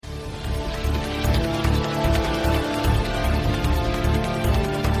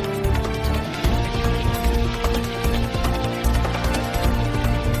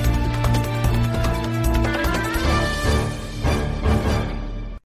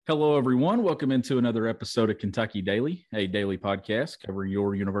Hello, everyone. Welcome into another episode of Kentucky Daily, a daily podcast covering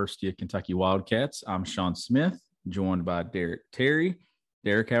your University of Kentucky Wildcats. I'm Sean Smith, joined by Derek Terry.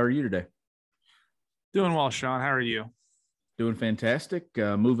 Derek, how are you today? Doing well, Sean. How are you? Doing fantastic.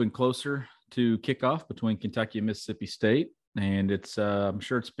 Moving closer to kickoff between Kentucky and Mississippi State. And I'm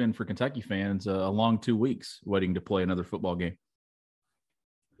sure it's been for Kentucky fans a long 2 weeks waiting to play another football game.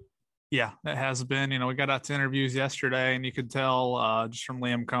 Yeah, it has been. We got out to interviews yesterday, and you could tell just from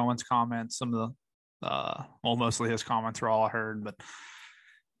Liam Cohen's comments, some of mostly his comments were all I heard, but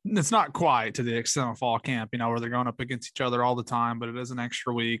it's not quite to the extent of fall camp, where they're going up against each other all the time, but it is an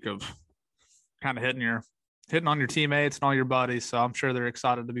extra week of kind of hitting on your teammates and all your buddies. So I'm sure they're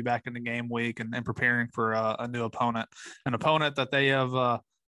excited to be back in the game week and preparing for a new opponent, an opponent that they have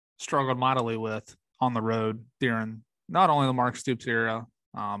struggled mightily with on the road during not only the Mark Stoops era,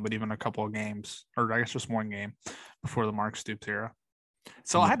 but even a couple of games, or I guess just one game before the Mark Stoops era.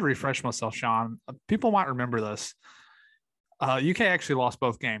 So I had to refresh myself, Sean. People might remember this. UK actually lost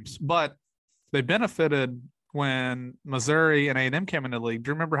both games, but they benefited when Missouri and A&M came into the league.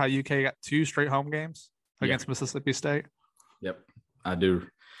 Do you remember how UK got 2 straight home games against Mississippi State? Yep, I do.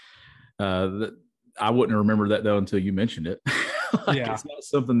 I wouldn't remember that, though, until you mentioned it. It's not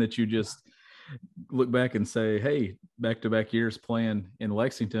something that you just look back and say, hey, back-to-back years playing in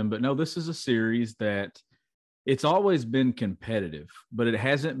Lexington. But no, this is a series that it's always been competitive, but it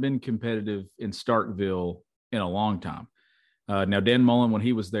hasn't been competitive in Starkville in a long time. Now, Dan Mullen, when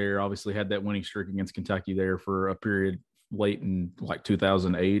he was there, obviously had that winning streak against Kentucky there for a period late in like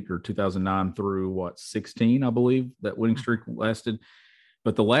 2008 or 2009 through 16, I believe that winning streak lasted.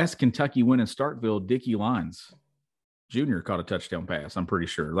 But the last Kentucky win in Starkville, Dickie Lyons Jr. caught a touchdown pass. I'm pretty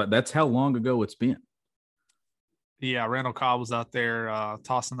sure that's how long ago it's been. Yeah, Randall Cobb was out there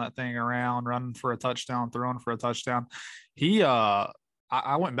tossing that thing around, running for a touchdown, throwing for a touchdown.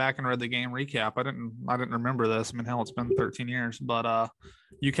 I went back and read the game recap. I didn't remember this. I mean, hell, it's been 13 years. But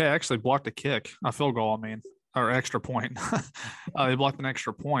UK actually blocked a kick, a field goal. Or extra point. They blocked an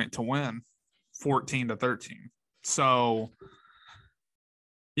extra point to win, 14-13. So,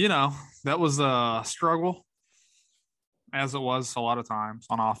 that was a struggle, as it was a lot of times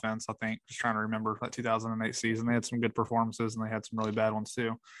on offense. I think just trying to remember that 2008 season, they had some good performances and they had some really bad ones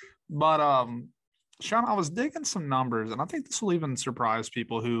too. But Sean, I was digging some numbers, and I think this will even surprise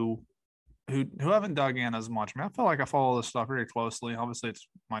people who haven't dug in as much. I feel like I follow this stuff very closely. Obviously, it's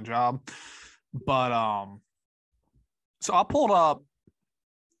my job, but so I pulled up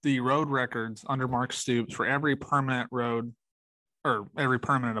the road records under Mark Stoops for every permanent road or every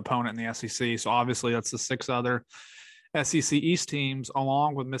permanent opponent in the SEC. So obviously, that's the 6 other SEC East teams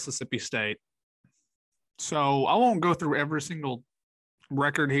along with Mississippi State. So I won't go through every single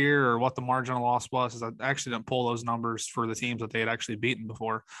record here or what the margin of loss was. I actually didn't pull those numbers for the teams that they had actually beaten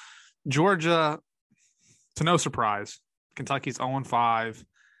before. Georgia, to no surprise, Kentucky's 0-5,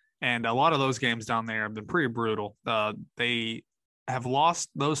 and a lot of those games down there have been pretty brutal. They have lost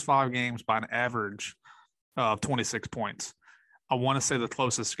those 5 games by an average of 26 points. I want to say the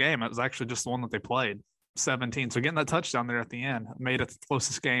closest game, it was actually just the one that they played, 17. So getting that touchdown there at the end made it the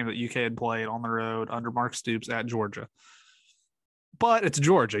closest game that UK had played on the road under Mark Stoops at Georgia. But it's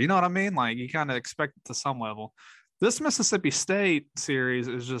Georgia, you know what I mean? Like, you kind of expect it to some level. This Mississippi State series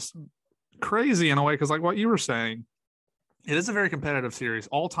is just crazy in a way because, like what you were saying, it is a very competitive series.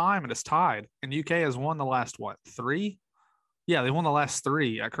 All time, it is tied. And UK has won the last, 3? Yeah, they won the last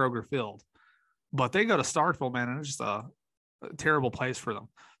 3 at Kroger Field. But they go to Starkville, man, and it's just a terrible place for them.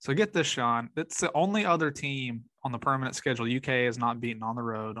 So get this, Sean. It's the only other team on the permanent schedule UK has not beaten on the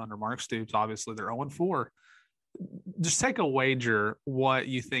road under Mark Stoops. Obviously, they're 0-4. Just take a wager what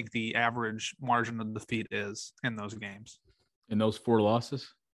you think the average margin of defeat is in those games. In those 4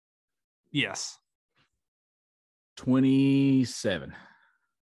 losses? Yes. 27.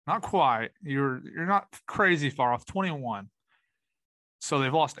 Not quite. You're not crazy far off. 21. So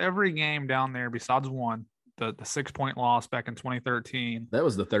they've lost every game down there besides one. The 6-point loss back in 2013. That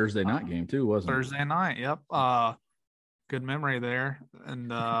was the Thursday night game too, wasn't it? Thursday night, yep. Good memory there.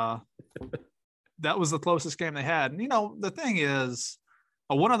 And that was the closest game they had. And, the thing is,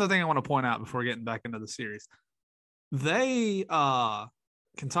 one other thing I want to point out before getting back into the series. They,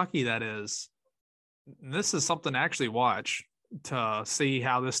 Kentucky, that is, this is something to actually watch to see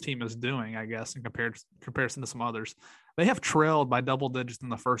how this team is doing, I guess, in comparison to some others. They have trailed by double digits in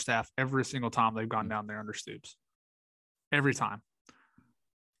the first half every single time they've gone down there under Stoops. Every time.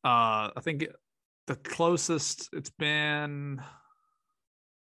 I think the closest it's been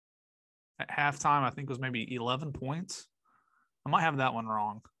at halftime, I think was maybe 11 points. I might have that one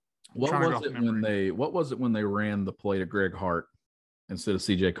wrong. What was it when they ran the play to Greg Hart instead of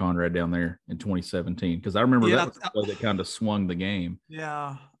CJ Conrad down there in 2017? Because I remember that was the play that kind of swung the game.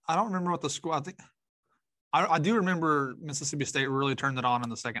 Yeah. I don't remember what the score. I think I do remember Mississippi State really turned it on in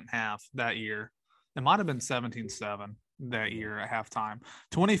the second half that year. It might have been 17-7 that year at halftime.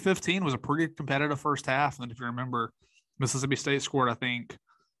 2015 was a pretty competitive first half. And if you remember, Mississippi State scored, I think,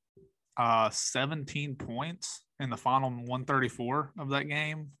 17 points in the final 134 of that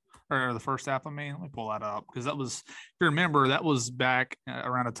game, or the first half. Let me pull that up, because that was, if you remember, that was back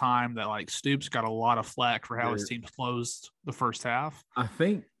around a time that like Stoops got a lot of flack for how his team closed the first half. I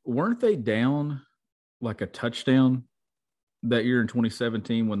think, weren't they down like a touchdown that year in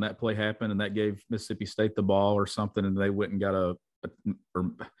 2017 when that play happened, and that gave Mississippi State the ball or something, and they went and got or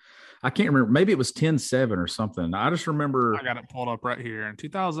I can't remember. Maybe it was 10-7 or something. I just remember. I got it pulled up right here in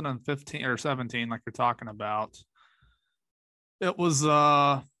 2015 or 17, like you're talking about. It was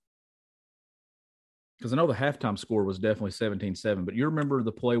because I know the halftime score was definitely 17-7, but you remember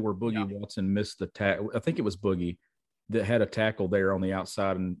the play where Boogie Watson missed the tackle. I think it was Boogie that had a tackle there on the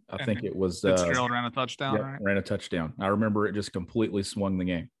outside, and I think it was Fitzgerald ran a touchdown. Yep, right? Ran a touchdown. I remember it just completely swung the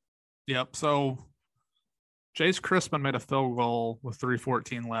game. Yep. So Jace Crispin made a field goal with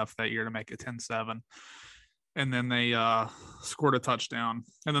 3:14 left that year to make it 10-7. And then they scored a touchdown.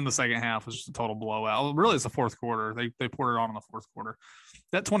 And then the second half was just a total blowout. Well, really, it's the fourth quarter. They poured it on in the fourth quarter.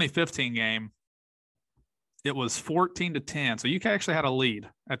 That 2015 game, it was 14-10. So UK actually had a lead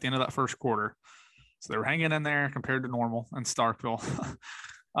at the end of that first quarter. So they were hanging in there compared to normal in Starkville.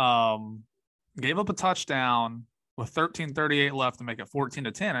 Gave up a touchdown with 13:38 left to make it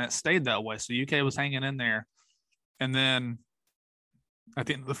 14-10, and it stayed that way. So UK was hanging in there. And then at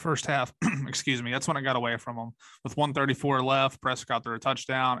the end of the first half, that's when it got away from them. With 1:34 left, Prescott threw a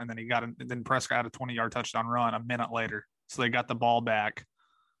touchdown, and then Prescott had a 20-yard touchdown run a minute later. So they got the ball back,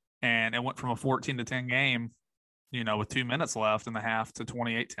 and it went from a 14-10 game, with 2 minutes left in the half, to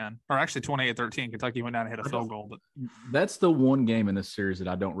 28-10, or actually 28-13. Kentucky went down and hit a field goal. But that's the one game in this series that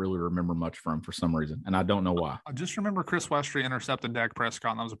I don't really remember much from for some reason, and I don't know why. I just remember Chris Westry intercepted Dak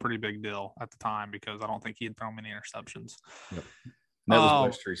Prescott, and that was a pretty big deal at the time because I don't think he had thrown many interceptions. Yep. That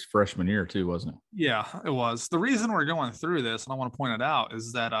was Westry's freshman year too, wasn't it? Yeah, it was. The reason we're going through this, and I want to point it out,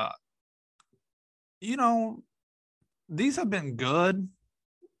 is that these have been good,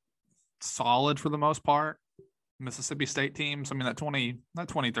 solid for the most part. Mississippi State teams. I mean, that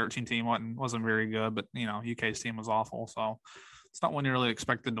 2013 team wasn't very good, but UK's team was awful. So it's not one you're really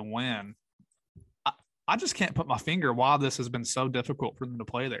expected to win. I just can't put my finger why this has been so difficult for them to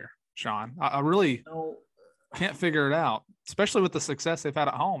play there, Sean. I really can't figure it out, especially with the success they've had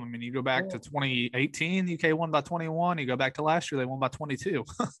at home. I mean, you go back to 2018, UK won by 21. You go back to last year, they won by 22.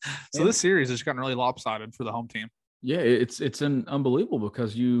 So this series has gotten really lopsided for the home team. Yeah, it's unbelievable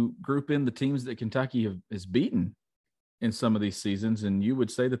because you group in the teams that Kentucky has beaten in some of these seasons, and you would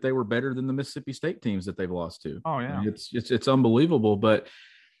say that they were better than the Mississippi State teams that they've lost to. Oh yeah, I mean, it's unbelievable. But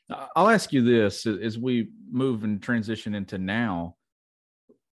I'll ask you this as we move and transition into now.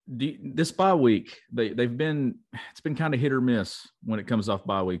 This bye week, it's been kind of hit or miss when it comes off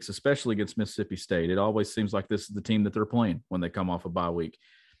bye weeks, especially against Mississippi State. It always seems like this is the team that they're playing when they come off a bye week.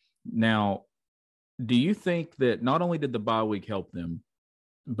 Now, do you think that not only did the bye week help them,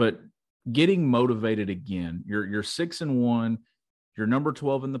 but getting motivated again? You're 6-1, you're number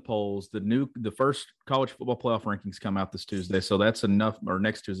 12 in the polls. The first college football playoff rankings come out this Tuesday, so that's enough, or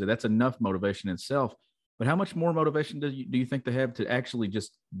next Tuesday. That's enough motivation in itself. But how much more motivation do you think they have to actually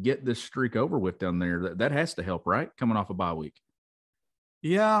just get this streak over with down there? That has to help, right? Coming off a bye week.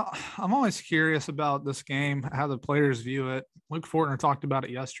 Yeah, I'm always curious about this game, how the players view it. Luke Fortner talked about it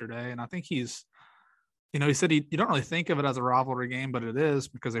yesterday, and I think he said you don't really think of it as a rivalry game, but it is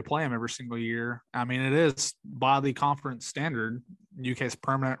because they play them every single year. I mean, it is by the conference standard, UK's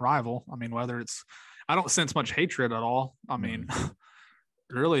permanent rival. I mean, I don't sense much hatred at all. I mean,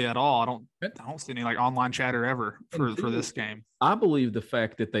 really at all. I don't see any like online chatter ever for this game. I believe the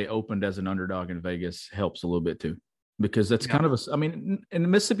fact that they opened as an underdog in Vegas helps a little bit too, because that's kind of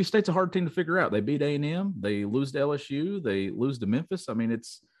and Mississippi State's a hard team to figure out. They beat A&M, they lose to LSU, they lose to Memphis. I mean,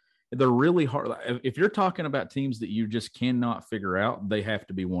 they're really hard. If you're talking about teams that you just cannot figure out, they have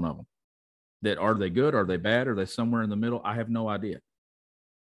to be one of them. That are they good? Are they bad? Are they somewhere in the middle? I have no idea.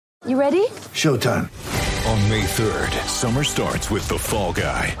 You ready? Showtime. On May 3rd, summer starts with The Fall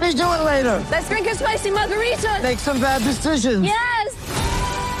Guy. Let's do it later. Let's drink a spicy margarita. Make some bad decisions. Yes.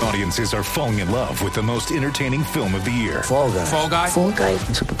 Audiences are falling in love with the most entertaining film of the year. Fall Guy. Fall Guy. Fall Guy.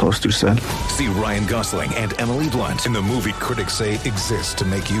 That's what the poster said. See Ryan Gosling and Emily Blunt in the movie critics say exists to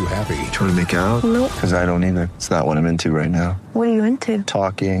make you happy. Trying to make it out? Nope. Because I don't either. It's not what I'm into right now. What are you into?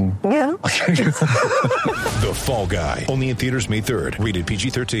 Talking. Yeah. The Fall Guy. Only in theaters May 3rd. Rated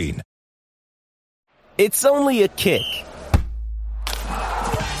PG-13. It's only a kick.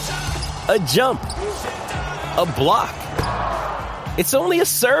 A jump. A block. It's only a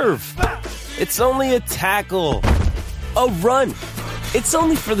serve. It's only a tackle. A run. It's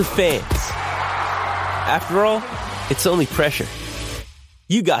only for the fans. After all, it's only pressure.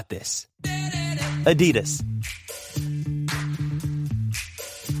 You got this. Adidas.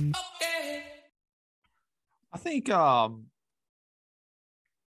 I think, I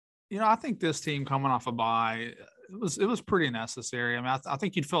think this team coming off a bye, it was pretty necessary. I mean, I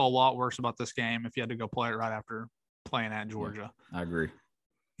think you'd feel a lot worse about this game if you had to go play it right after playing at Georgia. I agree.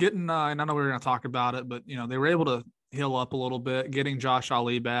 And I know we were going to talk about it, but they were able to heal up a little bit, getting Josh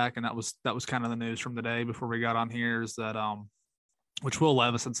Ali back, and that was kind of the news from the day before we got on here is that which Will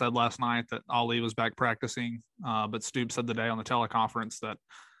Levis had said last night that Ali was back practicing, but Stoops said today on the teleconference that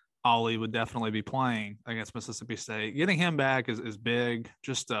Ali would definitely be playing against Mississippi State. Getting him back is big,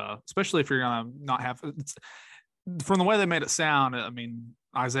 just especially if you're going to not have from the way they made it sound. I mean,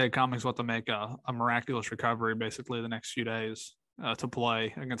 Isaiah Cummings will have to make a miraculous recovery basically the next few days to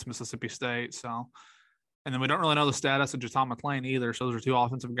play against Mississippi State. So, and then we don't really know the status of Jaton McClain either. So those are two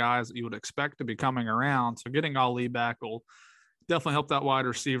offensive guys that you would expect to be coming around. So getting Ali back will definitely help that wide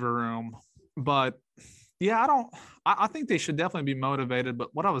receiver room. But yeah, I think they should definitely be motivated. But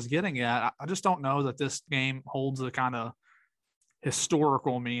what I was getting at, I just don't know that this game holds the kind of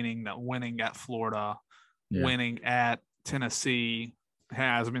historical meaning that winning at Florida, winning at Tennessee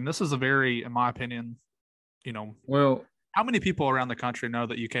has. I mean, this is a very, in my opinion, well, how many people around the country know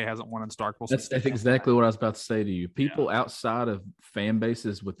that UK hasn't won in Starkville? That's exactly what I was about to say to you. People outside of fan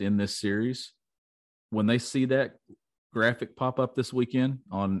bases within this series, when they see that graphic pop up this weekend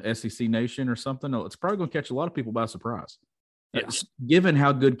on SEC Nation or something, it's probably going to catch a lot of people by surprise. Yes. Given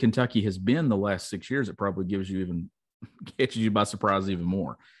how good Kentucky has been the last 6 years, it probably catches you by surprise even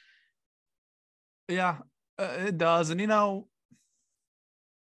more. Yeah, it does. And,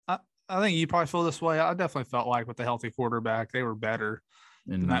 I think you probably feel this way. I definitely felt like with the healthy quarterback, they were better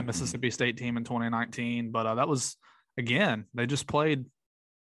than that Mississippi State team in 2019. But that was, again, they just played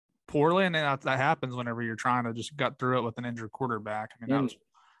poorly, and that happens whenever you're trying to just gut through it with an injured quarterback. I mean,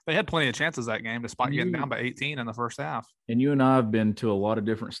 they had plenty of chances that game despite getting down by 18 in the first half. And you and I have been to a lot of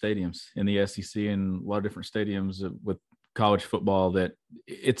different stadiums in the SEC and a lot of different stadiums with college football that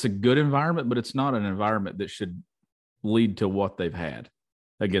it's a good environment, but it's not an environment that should lead to what they've had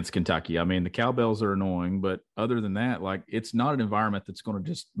against Kentucky. I mean, the cowbells are annoying, but other than that, it's not an environment that's going to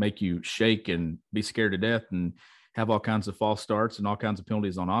just make you shake and be scared to death and have all kinds of false starts and all kinds of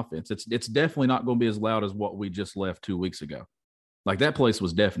penalties on offense. It's definitely not going to be as loud as what we just left 2 weeks ago. That place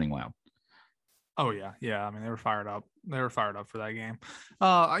was deafening loud. Oh yeah. Yeah. I mean, they were fired up. They were fired up for that game.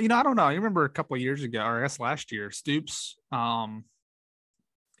 I don't know. You remember a couple of years ago, or I guess last year, Stoops,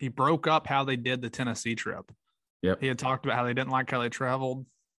 he broke up how they did the Tennessee trip. Yep. He had talked about how they didn't like how they traveled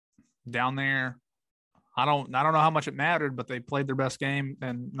down there. I don't know how much it mattered, but they played their best game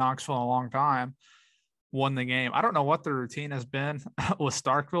in Knoxville in a long time, won the game. I don't know what the routine has been with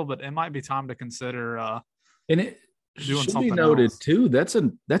Starkville, but it might be time to consider and it doing should something be noted else. too. That's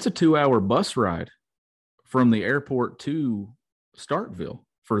a 2-hour bus ride from the airport to Starkville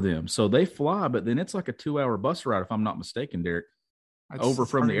for them. So they fly, but then it's like a 2-hour bus ride, if I'm not mistaken, Derek. Over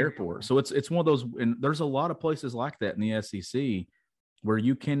from the airport. So it's one of those, and there's a lot of places like that in the SEC where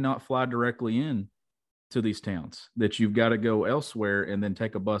you cannot fly directly in to these towns, that you've got to go elsewhere and then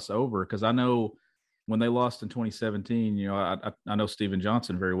take a bus over. Because I know when they lost in 2017, I know Steven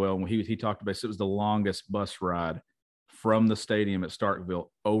Johnson very well. When he talked about it, was the longest bus ride from the stadium at Starkville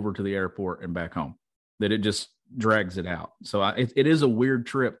over to the airport and back home, that it just drags it out. So it is a weird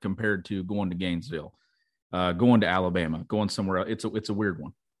trip compared to going to Gainesville. Going to Alabama, going somewhere else. It's a weird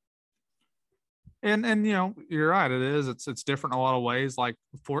one. And you're right. It is. It's different in a lot of ways. Like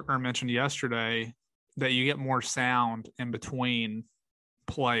Fortner mentioned yesterday, that you get more sound in between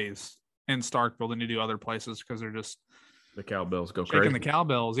plays in Starkville than you do other places because they're just the cowbells go shaking crazy. the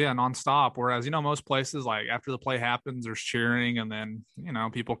cowbells, nonstop. Whereas most places, like after the play happens, there's cheering, and then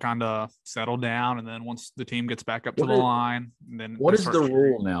people kind of settle down, and then once the team gets back up to the line, then what is the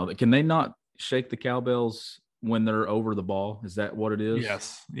rule now? Can they not shake the cowbells when they're over the ball? Is that what it is?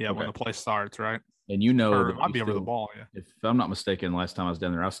 Yes. Yeah. Okay. When the play starts, right? And or it might be over the ball. Yeah. If I'm not mistaken, last time I was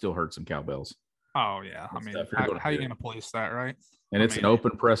down there, I still heard some cowbells. Oh yeah. I mean, how are you going to police that, right? And it's an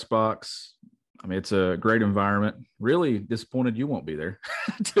open press box. I mean, it's a great environment. Really disappointed you won't be there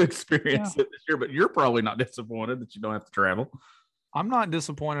to experience it this year, but you're probably not disappointed that you don't have to travel. I'm not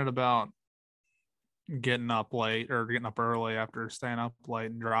disappointed about getting up late or getting up early after staying up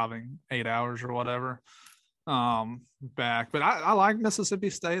late and driving 8 hours or whatever back. But I like Mississippi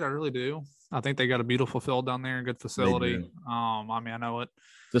State. I really do. I think they got a beautiful field down there, a good facility. I mean, I know it.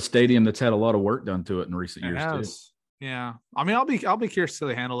 The stadium that's had a lot of work done to it in recent years too. Yeah. I mean, I'll be curious to see how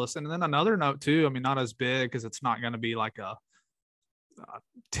they handle this. And then another note too, I mean, not as big because it's not going to be like a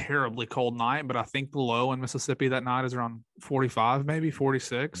terribly cold night, but I think the low in Mississippi that night is around 45, maybe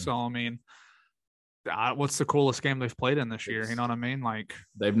 46. Yeah. So, I mean, what's the coolest game they've played in this year? You know what I mean? Like,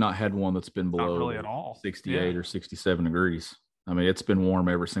 they've not had one that's been below really at all 68 or 67 degrees. I mean, it's been warm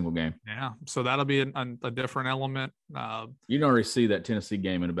every single game. Yeah. So that'll be a different element. You can already see that Tennessee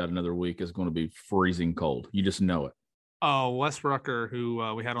game in about another week is going to be freezing cold. You just know it. Oh, Wes Rucker,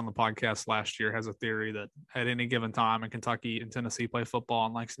 who we had on the podcast last year, has a theory that at any given time in Kentucky and Tennessee play football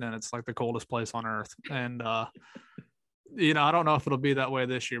in Lexington, it's like the coldest place on earth. And, you know, I don't know if it'll be that way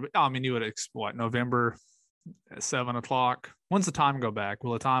this year, but I mean, you would November at 7:00. When's the time go back?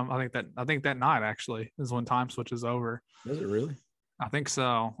 Well, I think that night actually is when time switches over. Is it really? I think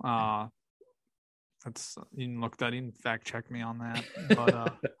so. You can look that, you can fact check me on that,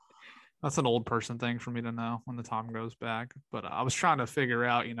 but that's an old person thing for me to know when the time goes back. But I was trying to figure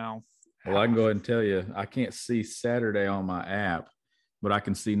out, you know. Well, I can go ahead and tell you, I can't see Saturday on my app, but I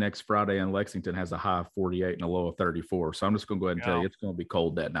can see next Friday in Lexington has a high of 48 and a low of 34. So I'm just going to go ahead and tell you it's going to be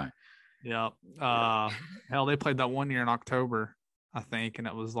cold that night. Yeah. Hell, they played that one year in October, I think, and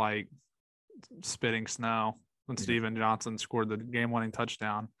it was like spitting snow when Steven Johnson scored the game-winning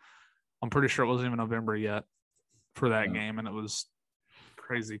touchdown. I'm pretty sure it wasn't even November yet for that game, and it was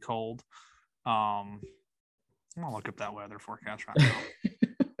crazy cold. I'm gonna look up that weather forecast right now.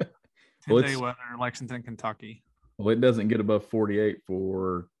 10-day weather in Lexington, Kentucky. Well, it doesn't get above 48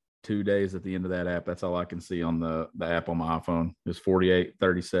 for 2 days at the end of that app. That's all I can see on the app on my iPhone. It's 48,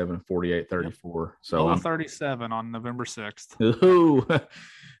 37, 48, 34. So 37 on November 6th.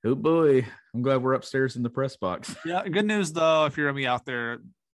 Oh boy. I'm glad we're upstairs in the press box. Yeah. Good news though, if you're gonna be out there,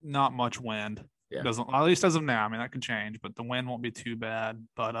 not much wind. Yeah. At least as of now. I mean, that could change, but the wind won't be too bad.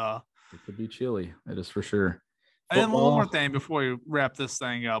 But it could be chilly. That is for sure. And then one more thing before we wrap this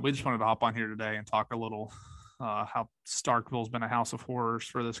thing up, we just wanted to hop on here today and talk a little how Starkville's been a house of horrors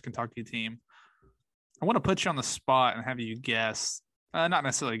for this Kentucky team. I want to put you on the spot and have you guess, not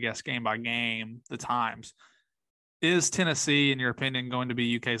necessarily guess game by game, the times. Is Tennessee, in your opinion, going to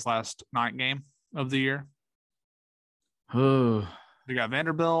be UK's last night game of the year? Oh. You got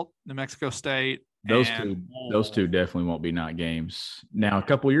Vanderbilt, New Mexico State. Those two definitely won't be night games. Now, a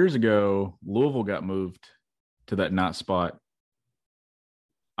couple of years ago, Louisville got moved to that night spot.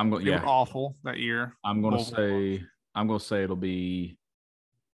 They were awful that year. I'm going to say it'll be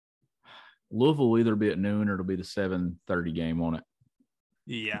Louisville will either be at noon or it'll be the 7:30 game on it.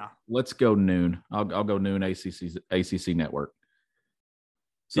 Yeah. Let's go noon. I'll go noon ACC network.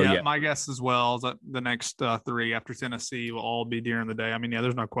 So, yeah, my guess as well is that the next three after Tennessee will all be during the day. I mean, yeah,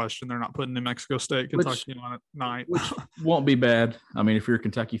 there's no question they're not putting New Mexico State, Kentucky on at night. Which won't be bad. I mean, if you're a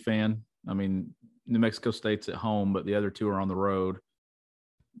Kentucky fan, I mean, New Mexico State's at home, but the other two are on the road.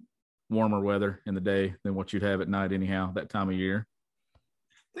 Warmer weather in the day than what you'd have at night anyhow, that time of year.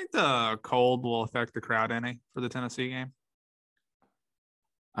 I think the cold will affect the crowd any for the Tennessee game.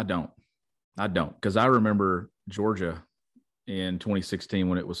 I don't because I remember Georgia in 2016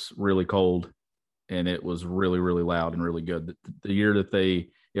 when it was really cold and it was really, really loud and really good. The year that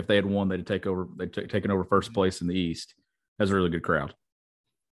if they had won, they'd taken over first place in the East. That's a really good crowd.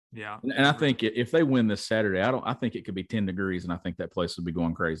 Yeah. And I think if they win this Saturday, I think it could be 10 degrees and I think that place would be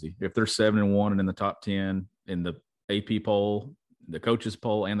going crazy. If they're 7-1 and in the top 10 in the AP poll, the coaches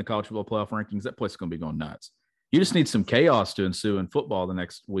poll, and the college football playoff rankings, that place is going to be going nuts. You just need some chaos to ensue in football the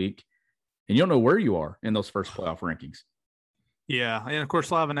next week, and you don't know where you are in those first playoff rankings. Yeah, and of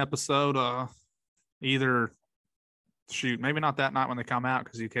course we'll have an episode maybe not that night when they come out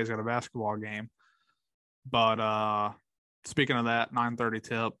because UK's got a basketball game. But speaking of that, 9:30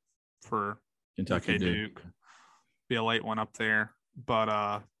 tip for Kentucky Duke. Be a late one up there.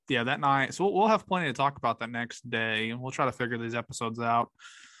 But yeah, that night. So we'll have plenty to talk about that next day. We'll try to figure these episodes out.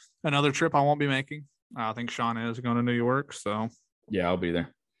 Another trip I won't be making. I think Sean is going to New York. So yeah, I'll be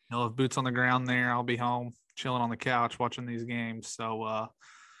there. He'll have boots on the ground there. I'll be home chilling on the couch watching these games. So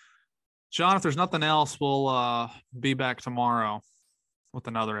Sean, if there's nothing else, we'll be back tomorrow with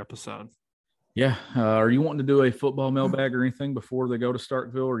another episode. Yeah. Are you wanting to do a football mailbag or anything before they go to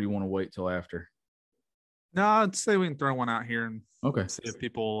Starkville, or you want to wait till after? No, I'd say we can throw one out here and Okay. see if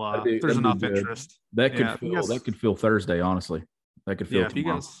people That'd there's be enough good. interest. That could feel Thursday, honestly. That could feel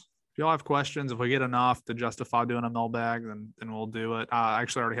tomorrow. If y'all have questions, if we get enough to justify doing a mailbag, then we'll do it. I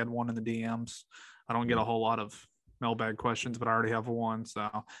actually already had one in the DMs. I don't get a whole lot of mailbag questions, but I already have one. So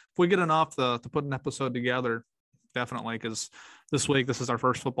if we get enough to put an episode together, definitely, because this is our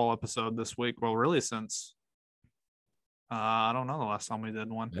first football episode this week. Well, really since I don't know the last time we did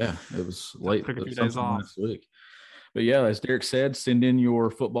one. Yeah, it was late. Took a few days off last week. But yeah, as Derek said, send in your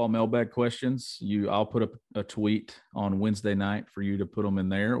football mailbag questions. I'll put up a tweet on Wednesday night for you to put them in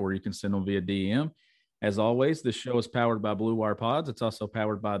there, or you can send them via DM. As always, this show is powered by Blue Wire Pods. It's also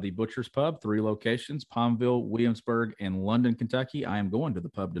powered by the Butcher's Pub, 3 locations, Palmville, Williamsburg, and London, Kentucky. I am going to the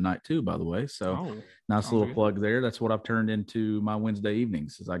pub tonight too, by the way. So nice little plug there. That's what I've turned into my Wednesday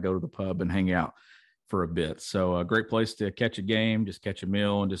evenings as I go to the pub and hang out for a bit. So a great place to catch a game, just catch a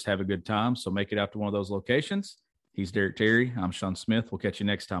meal, and just have a good time. So make it out to one of those locations. He's Derek Terry. I'm Sean Smith. We'll catch you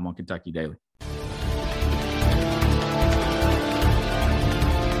next time on Kentucky Daily.